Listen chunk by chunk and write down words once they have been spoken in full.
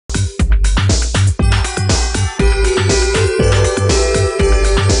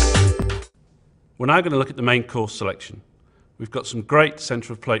We're now going to look at the main course selection. We've got some great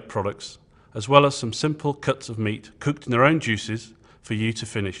centre of plate products, as well as some simple cuts of meat cooked in their own juices for you to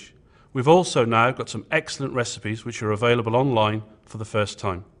finish. We've also now got some excellent recipes which are available online for the first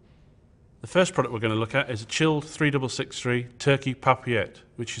time. The first product we're going to look at is a chilled 3663 turkey papillette,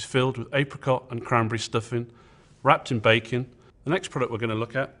 which is filled with apricot and cranberry stuffing, wrapped in bacon. The next product we're going to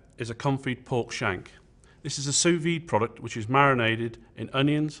look at is a confit pork shank. This is a sous vide product which is marinated in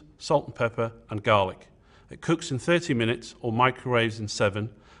onions, salt and pepper and garlic. It cooks in 30 minutes or microwaves in 7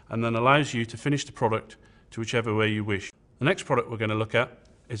 and then allows you to finish the product to whichever way you wish. The next product we're going to look at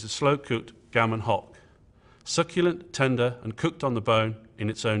is a slow cooked gammon hock. Succulent, tender and cooked on the bone in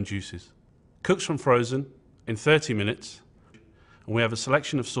its own juices. Cooks from frozen in 30 minutes, and we have a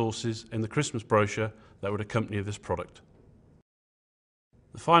selection of sauces in the Christmas brochure that would accompany this product.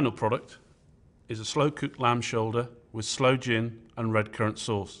 The final product is a slow cooked lamb shoulder with sloe gin and red currant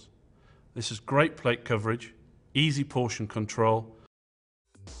sauce. This is great plate coverage, easy portion control